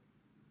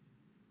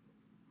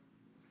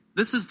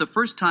This is the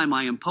first time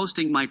I am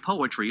posting my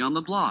poetry on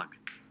the blog.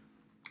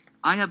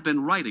 I have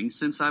been writing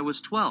since I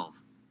was 12.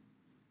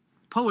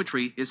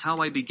 Poetry is how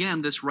I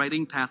began this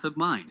writing path of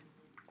mine.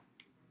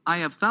 I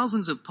have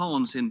thousands of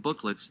poems in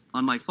booklets,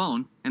 on my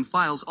phone, and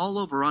files all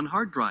over on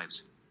hard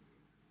drives.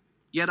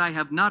 Yet I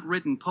have not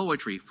written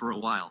poetry for a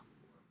while.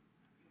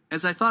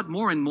 As I thought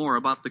more and more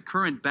about the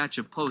current batch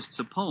of posts,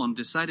 a poem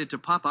decided to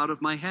pop out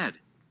of my head.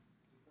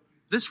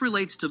 This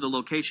relates to the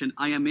location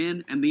I am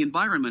in and the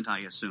environment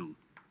I assume.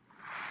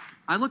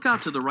 I look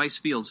out to the rice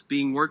fields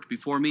being worked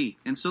before me,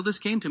 and so this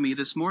came to me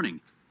this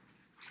morning.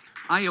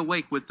 I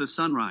awake with the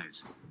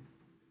sunrise.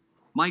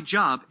 My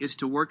job is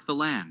to work the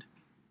land.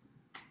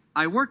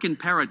 I work in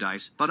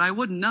paradise, but I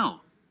wouldn't know.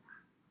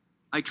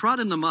 I trot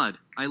in the mud,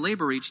 I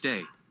labor each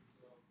day.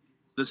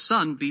 The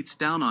sun beats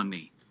down on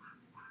me,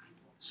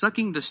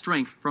 sucking the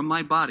strength from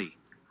my body.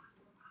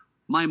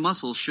 My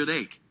muscles should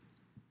ache.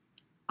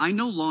 I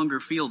no longer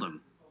feel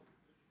them.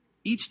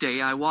 Each day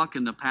I walk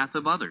in the path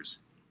of others.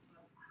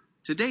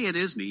 Today it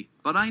is me,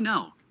 but I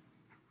know.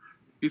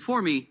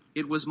 Before me,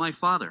 it was my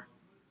father.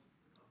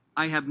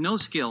 I have no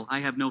skill, I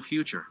have no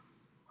future.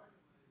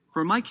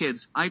 For my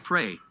kids, I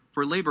pray,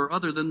 for labor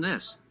other than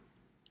this.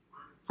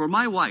 For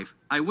my wife,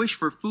 I wish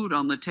for food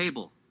on the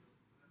table.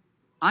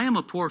 I am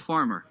a poor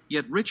farmer,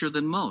 yet richer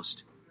than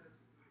most.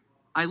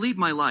 I lead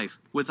my life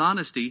with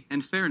honesty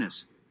and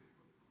fairness.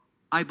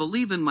 I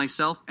believe in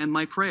myself and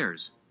my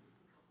prayers,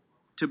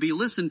 to be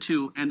listened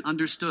to and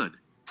understood.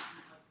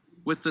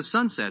 With the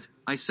sunset,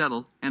 I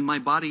settle, and my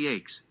body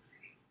aches.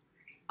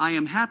 I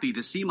am happy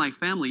to see my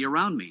family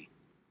around me.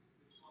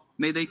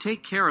 May they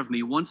take care of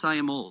me once I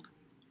am old,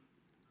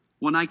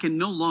 when I can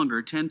no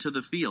longer tend to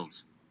the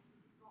fields.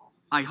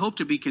 I hope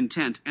to be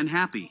content and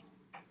happy.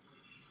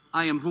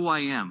 I am who I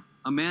am,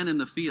 a man in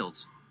the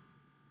fields.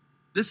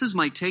 This is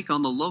my take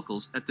on the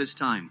locals at this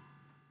time.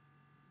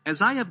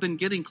 As I have been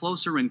getting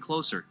closer and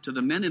closer to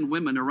the men and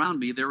women around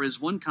me, there is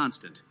one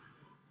constant.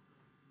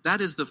 That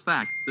is the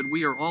fact that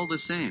we are all the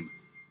same.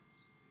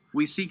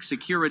 We seek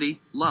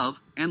security, love,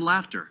 and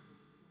laughter.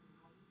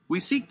 We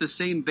seek the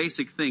same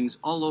basic things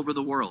all over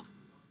the world.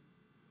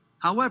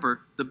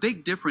 However, the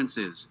big difference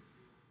is,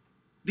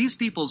 these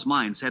people's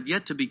minds have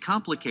yet to be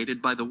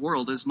complicated by the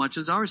world as much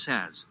as ours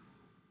has.